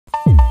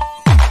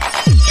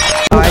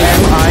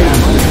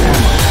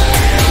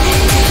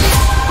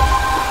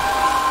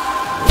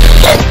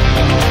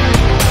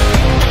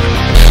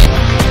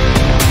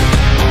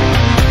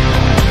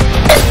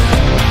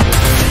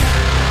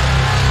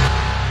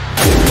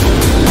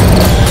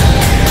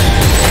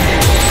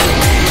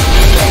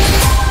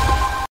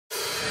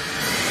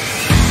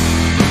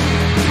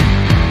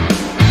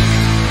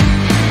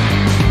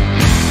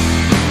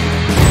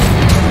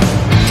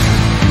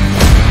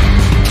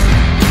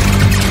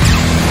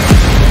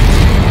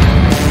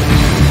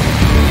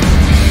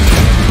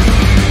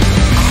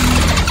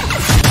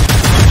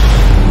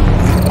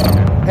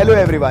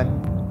everyone,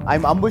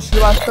 I'm Ambush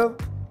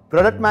Srivastav,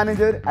 Product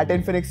Manager at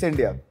Infinix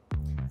India.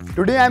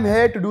 Today I'm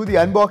here to do the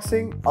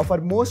unboxing of our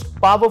most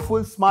powerful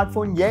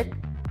smartphone yet,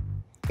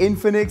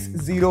 Infinix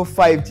Zero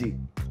 5G.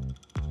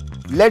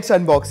 Let's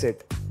unbox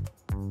it.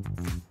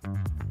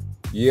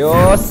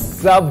 Yo,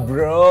 sup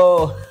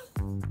bro?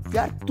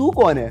 यार तू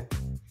कौन है?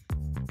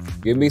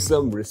 Give me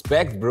some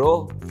respect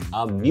bro.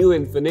 I'm new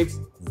Infinix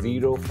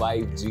Zero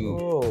 5G.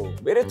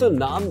 मेरे तो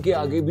नाम के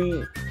आगे भी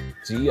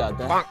G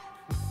आता है.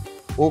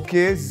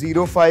 Okay,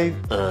 Zero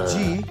 5G.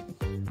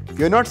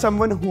 You're not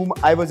someone whom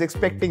I was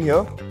expecting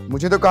here.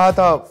 मुझे तो कहा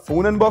था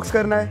फोन अनबॉक्स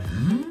करना है.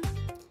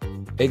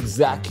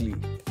 Exactly.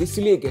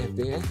 इसलिए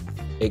कहते हैं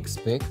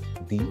expect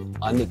the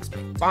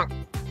unexpected.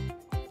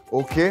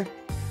 Okay.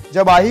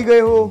 जब आ ही गए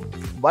हो,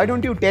 why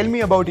don't you tell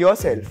me about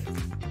yourself?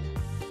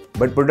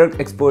 But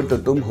product expert तो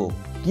तुम हो.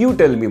 You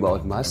tell me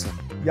about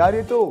myself. यार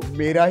ये तो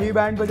मेरा ही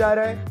बैंड बजा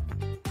रहा है.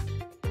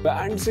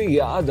 बैंड से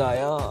याद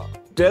आया.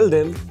 Tell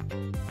them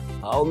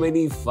how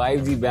many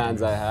 5G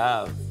bands I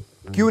have.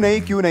 क्यों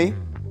नहीं?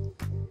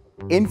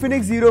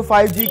 Infinix Zero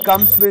 5G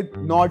comes with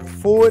not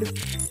 4,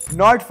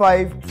 not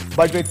 5,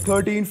 but with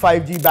 13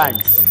 5G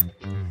bands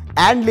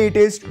and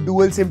latest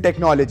dual SIM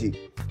technology.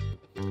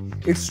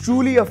 It's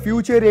truly a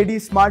future-ready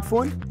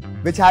smartphone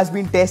which has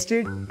been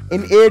tested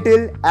in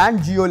Airtel and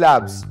Jio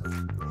labs.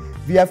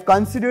 We have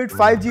considered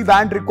 5G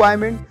band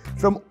requirement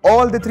from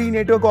all the three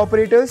network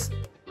operators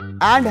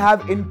and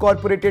have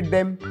incorporated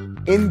them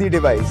in the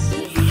device.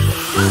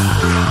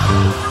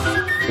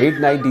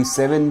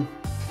 897,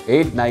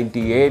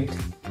 898,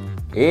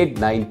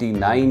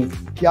 899.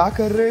 क्या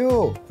कर रहे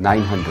हो?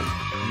 900.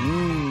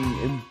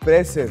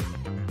 Impressive.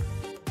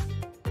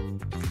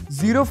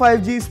 Zero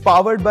 5G is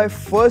powered by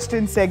first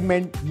in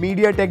segment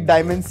MediaTek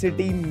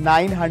Dimensity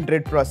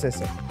 900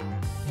 processor.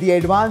 The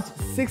advanced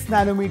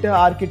 6nm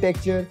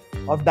architecture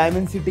of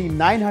Dimensity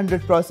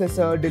 900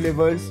 processor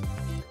delivers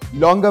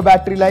longer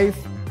battery life,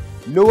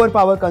 lower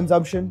power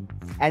consumption,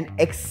 and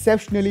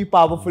exceptionally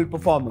powerful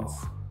performance.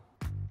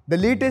 The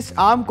latest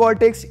ARM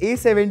Cortex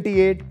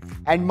A78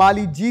 and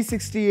Mali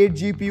G68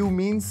 GPU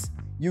means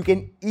you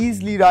can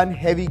easily run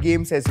heavy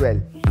games as well.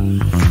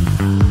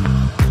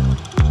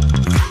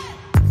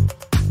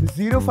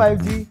 Zero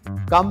 5G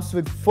comes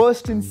with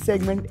first in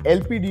segment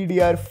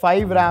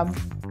LPDDR5 RAM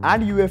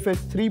and UFS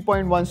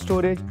 3.1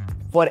 storage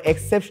for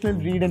exceptional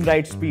read and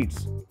write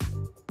speeds.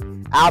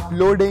 App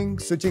loading,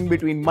 switching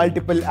between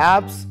multiple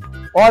apps,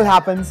 all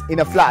happens in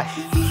a flash.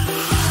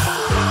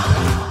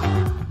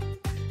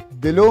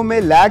 दिलों में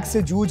lag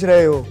से जूझ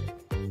रहे हो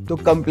तो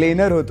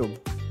complainer हो तुम.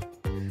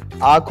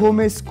 आंखों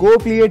में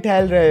स्कोप लिए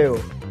टहल रहे हो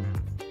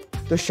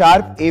तो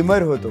शार्प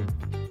एमर हो तुम.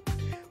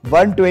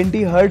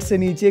 120 हर्ट्ज से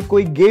नीचे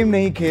कोई गेम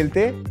नहीं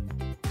खेलते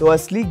तो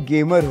असली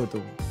गेमर हो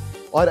तुम.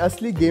 और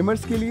असली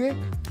गेमर्स के लिए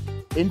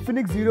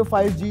Infinix Zero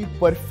 5G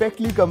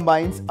perfectly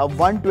combines a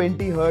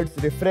 120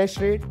 Hz refresh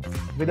rate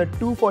with a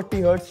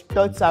 240 Hz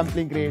touch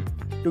sampling rate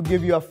to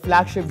give you a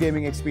flagship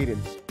gaming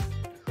experience.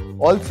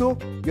 Also,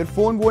 your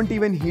phone won't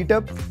even heat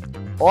up,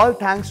 all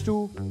thanks to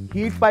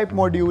heat pipe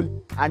module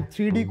and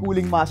 3D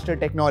cooling master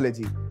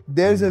technology.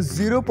 There's a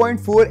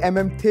 0.4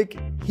 mm thick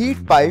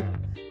heat pipe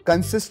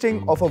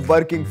consisting of a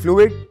working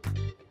fluid,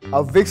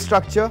 a wick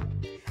structure,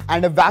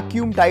 and a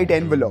vacuum tight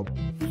envelope.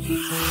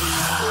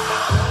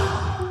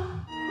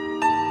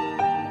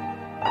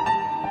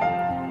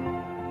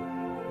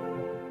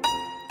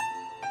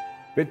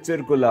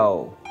 Picture को लाओ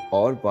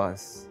और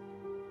पास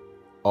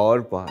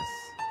और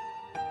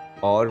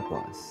पास और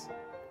पास.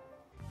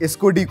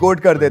 इसको decode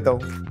कर देता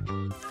हूं.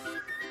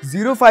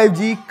 Zero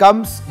 5G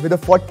comes with a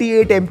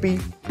 48 MP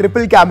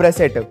triple camera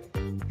setup.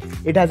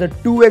 It has a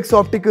 2x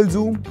optical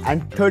zoom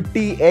and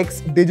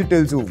 30x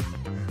digital zoom.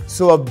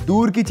 So अब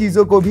दूर की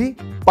चीजों को भी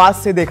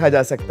पास से देखा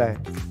जा सकता है.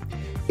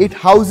 It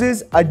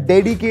houses a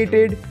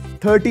dedicated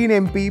 13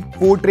 MP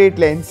portrait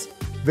lens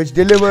which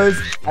delivers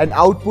an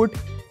output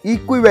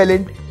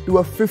equivalent to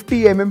a 50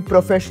 mm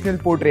professional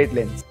portrait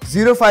lens.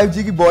 Zero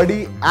 5G की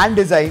body and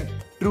design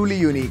truly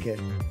unique है.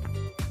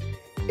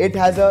 It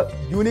has a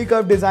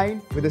unicurve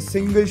design with a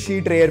single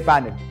sheet rear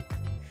panel.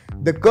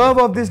 The curve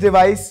of this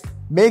device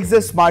makes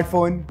the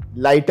smartphone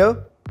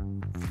lighter,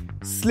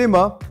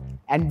 slimmer,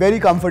 and very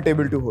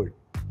comfortable to hold.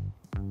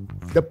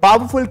 The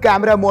powerful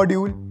camera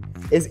module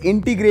is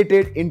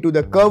integrated into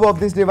the curve of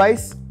this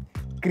device,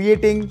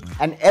 creating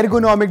an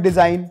ergonomic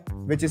design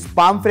which is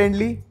palm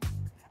friendly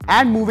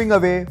and moving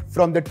away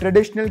from the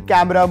traditional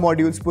camera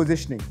module's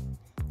positioning.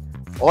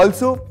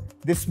 Also,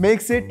 this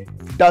makes it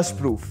dust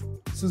proof.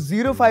 So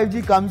Zero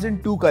 5G comes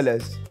in two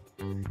colors,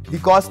 the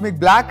Cosmic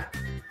Black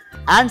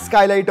and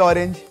Skylight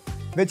Orange,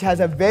 which has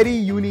a very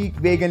unique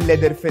vegan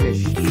leather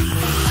finish.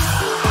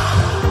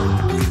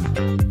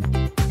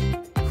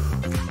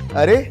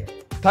 अरे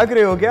थक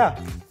रहे हो क्या?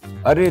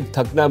 अरे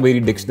थकना मेरी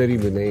dictionary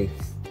में नहीं.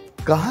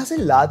 कहां से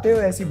लाते हो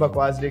ऐसी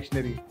बकवास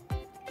डिक्शनरी?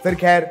 फिर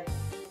खैर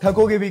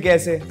थकोगे भी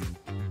कैसे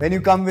when you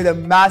come with a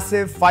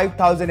massive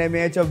 5000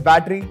 mAh of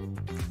battery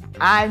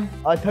and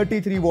a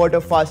 33 watt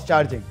of fast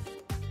charging.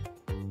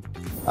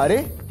 अरे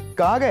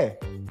कहाँ गए?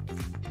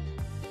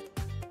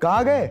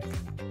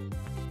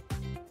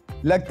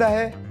 लगता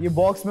है ये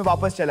बॉक्स में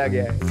वापस चला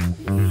गया है।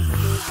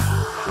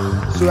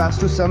 So as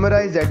to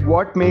summarize that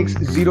what makes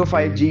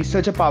 05G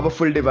such a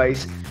powerful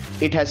device,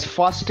 it has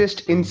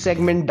fastest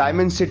in-segment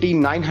Dimensity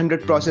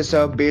 900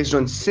 processor based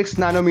on 6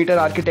 nanometer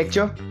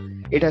architecture.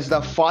 It has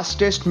the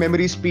fastest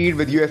memory speed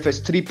with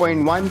UFS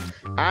 3.1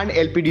 and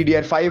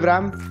LPDDR5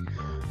 RAM.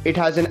 It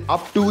has an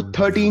up to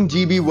 13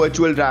 GB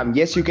virtual RAM.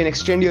 Yes, you can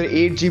extend your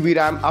 8 GB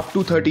RAM up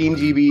to 13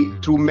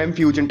 GB through MEM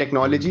Fusion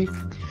technology.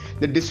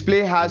 The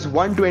display has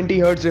 120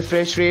 Hz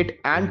refresh rate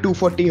and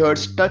 240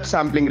 Hz touch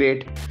sampling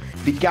rate.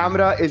 The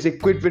camera is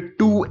equipped with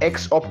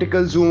 2x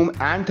optical zoom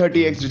and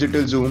 30x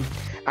digital zoom,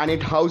 and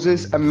it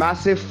houses a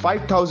massive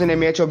 5000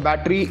 mAh of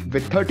battery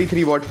with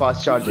 33 watt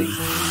fast charging.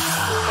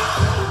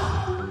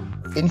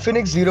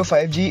 Infinix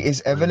 05G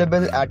is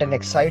available at an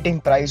exciting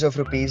price of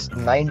Rs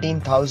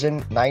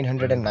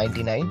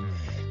 19,999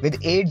 with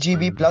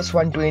 8GB plus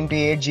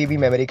 128GB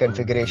memory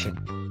configuration.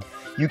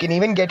 You can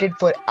even get it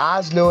for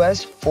as low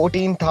as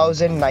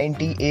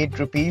 14,098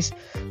 rupees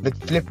with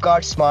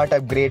Flipkart Smart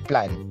Upgrade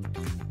plan.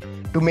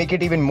 To make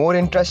it even more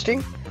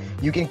interesting,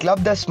 you can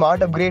club the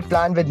Smart Upgrade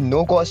plan with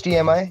no cost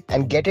EMI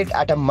and get it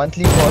at a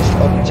monthly cost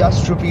of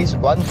just Rs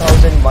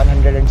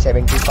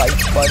 1,175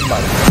 per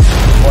month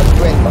for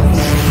 12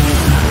 months.